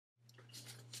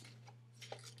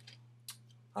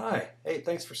Hi, hey,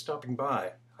 thanks for stopping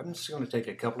by. I'm just going to take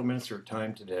a couple of minutes of your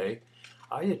time today.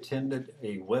 I attended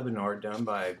a webinar done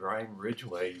by Brian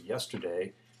Ridgway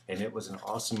yesterday, and it was an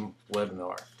awesome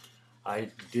webinar.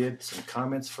 I did some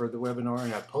comments for the webinar,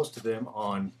 and I posted them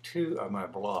on two of my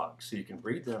blogs, so you can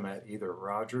read them at either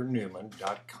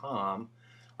rogerneuman.com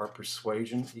or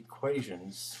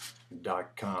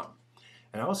persuasionequations.com.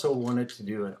 And I also wanted to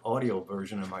do an audio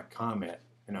version of my comment.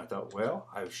 And I thought, well,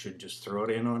 I should just throw it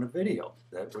in on a video.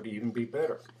 That would even be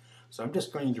better. So I'm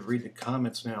just going to read the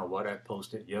comments now, what I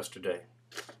posted yesterday.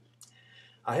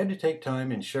 I had to take time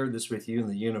and share this with you in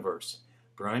the universe.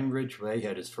 Brian Ridgway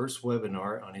had his first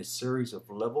webinar on his series of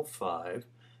Level 5,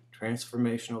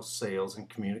 Transformational Sales and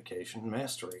Communication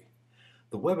Mastery.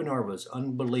 The webinar was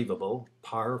unbelievable,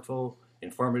 powerful,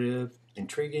 informative,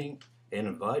 intriguing, and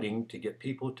inviting to get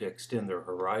people to extend their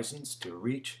horizons to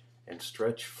reach and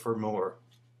stretch for more.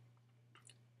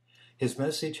 His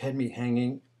message had me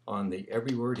hanging on the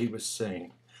every word he was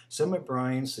saying. Some of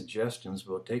Brian's suggestions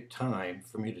will take time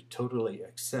for me to totally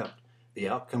accept the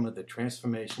outcome of the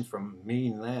transformation from me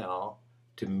now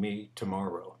to me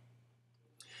tomorrow.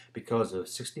 Because of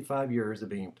 65 years of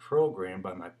being programmed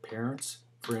by my parents,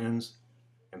 friends,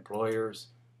 employers,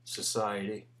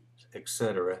 society,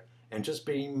 etc., and just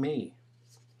being me.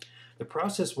 The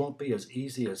process won't be as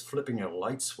easy as flipping a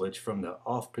light switch from the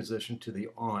off position to the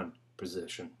on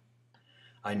position.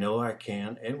 I know I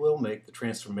can and will make the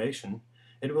transformation.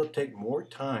 It will take more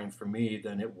time for me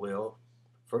than it will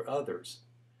for others.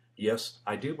 Yes,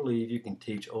 I do believe you can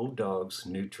teach old dogs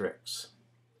new tricks.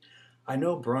 I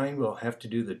know Brian will have to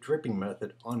do the dripping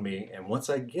method on me, and once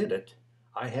I get it,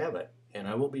 I have it, and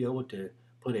I will be able to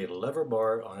put a lever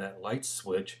bar on that light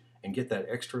switch and get that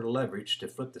extra leverage to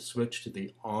flip the switch to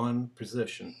the on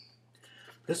position.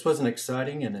 This was an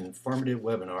exciting and informative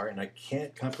webinar, and I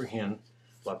can't comprehend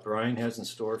what Brian has in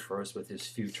store for us with his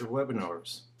future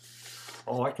webinars.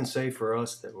 All I can say for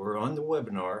us that we're on the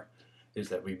webinar is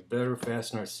that we better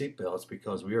fasten our seatbelts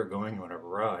because we are going on a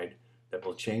ride that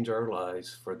will change our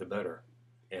lives for the better.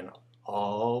 And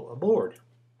all aboard.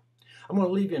 I'm going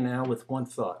to leave you now with one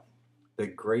thought. The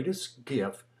greatest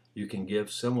gift you can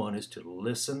give someone is to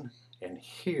listen and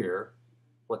hear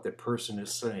what the person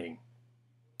is saying.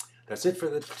 That's it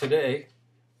for today.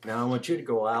 Now I want you to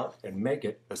go out and make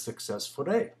it a successful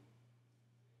day.